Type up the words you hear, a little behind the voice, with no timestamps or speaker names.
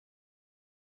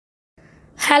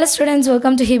Hello students,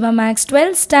 welcome to Hiba Max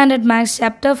 12th Standard Max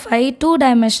Chapter 5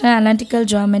 2-dimensional analytical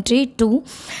geometry 2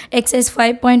 exercise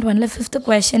 5.1 fifth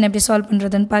question எப்படி solve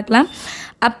பண்றதுன்னு பார்க்கலாம்.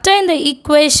 Obtain the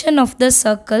equation of the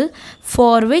circle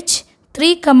for which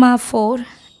 3, 4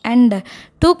 and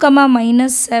 2,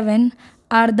 -7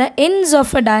 are the ends of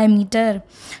a diameter.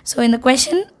 So இந்த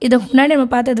question இதுக்கு முன்னாடி நம்ம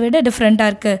பார்த்ததை விட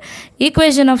டிஃப்ரெண்ட்டாக இருக்குது.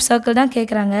 ஈக்குவேஷன் ஆஃப் சர்க்கிள் தான்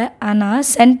கேட்குறாங்க, ஆனால்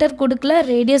சென்டர் கொடுக்கல,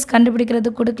 ரேடியஸ் கண்டுபிடிக்கிறது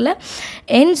கொடுக்கல,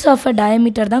 எண்ட்ஸ் ஆஃப் அ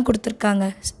டயமீட்டர் தான் கொடுத்துருக்காங்க.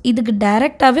 இதுக்கு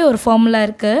டைரெக்டாகவே ஒரு ஃபார்முலா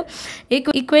இருக்குது.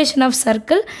 Equation of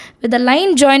circle with the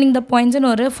line joining த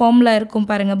பாயிண்ட்ஸ்னு ஒரு ஃபார்முலா இருக்கும்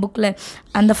பாருங்கள் புக்கில்.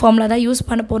 அந்த ஃபார்முலா தான் யூஸ்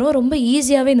பண்ண போகிறோம். ரொம்ப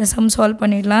ஈஸியாகவே இந்த சம் சால்வ்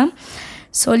பண்ணிடலாம்.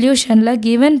 சொல்யூஷனில்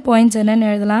கிவன் பாயிண்ட்ஸ் என்னென்னு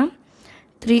எழுதலாம்.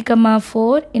 3,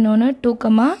 4 இன்னொன்று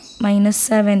 2,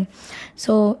 -7.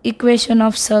 ஸோ ஈக்குவேஷன்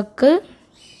ஆஃப் சர்க்கிள்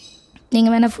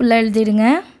நீங்கள் வேணால் ஃபுல்லாக எழுதிடுங்க.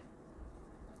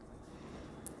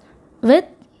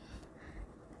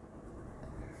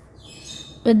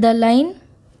 with the line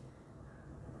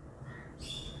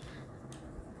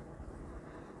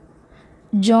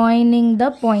joining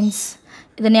the points.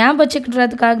 இதை ஞாபகம்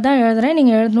வச்சுக்கிறதுக்காக தான் எழுதுகிறேன்,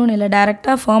 நீங்கள் எழுதணும்னு இல்லை,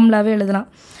 டைரெக்டாக ஃபார்முலாவே எழுதலாம்.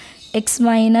 x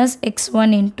minus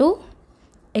x1 into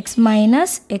x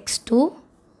minus x2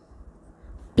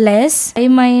 plus y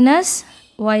minus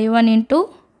y1 into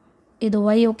இது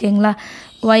y ஓகேங்களா,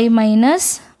 y minus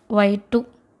y2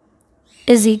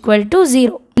 is equal to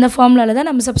 0. இந்த ஃபார்முலாவில் தான்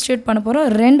நம்ம சப்ஸ்டியூட் பண்ண போகிறோம்.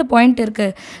 ரெண்டு பாயிண்ட்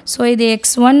இருக்குது. ஸோ இது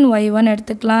x1 y1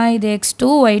 எடுத்துக்கலாம், இது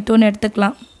x2 y2ன்னு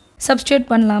எடுத்துக்கலாம். சப்ஸ்டியூட்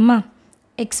பண்ணலாமா?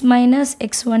 x minus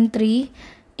x1 3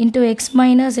 into x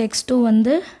minus x2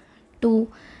 வந்து 2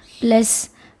 plus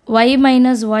y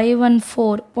minus y1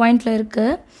 4 பாயிண்டில்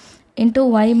இருக்குது into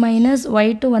y minus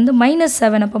y2 வந்து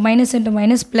 -7. அப்போ மைனஸ் இன்ட்டு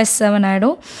மைனஸ் ப்ளஸ் 7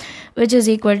 ஆகிடும், which is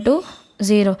equal to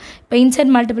 0. இப்போ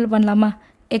இன்சைட் மல்டிபிள் பண்ணலாமா?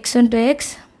 x into x,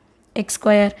 x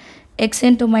square, x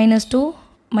into -2,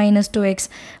 -2x,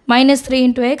 -3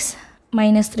 into x,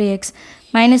 -3x,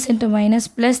 minus into minus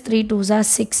plus 3 2s are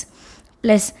 6,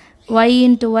 plus y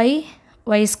into y,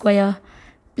 y square,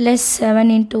 plus 7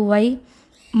 into y,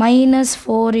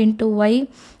 -4 into y,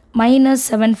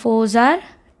 -7 4s are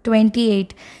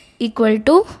 28, equal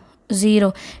to 0.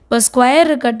 இப்போ square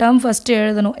இருக்க term first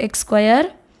எழுதணும். X square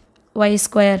Y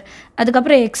square,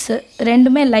 அதுக்கப்புறம் X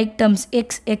ரெண்டுமே like terms,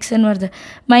 எக்ஸ்ன்னு வருது.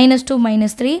 -2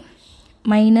 -3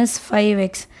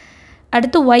 -5x.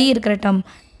 அடுத்து Y இருக்கிற term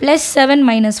 +7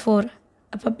 -4,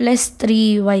 அப்போ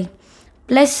 +3y,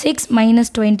 +6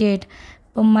 -28,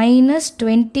 இப்போ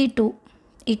 -22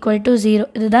 equal to 0.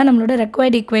 இதுதான் நம்மளோட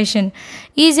ரெக்வயர்ட் ஈக்குவேஷன்.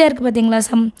 ஈஸியாக இருக்குது பார்த்தீங்களா?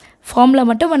 சம் ஃபார்முலா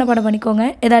மட்டும் மனப்பாடம் பண்ணிக்கோங்க.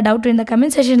 ஏதாவது டவுட் இந்த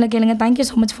கமெண்ட் செக்ஷனில் கேளுங்க. தேங்க்யூ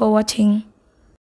ஸோ மச் ஃபார் வாட்சிங்.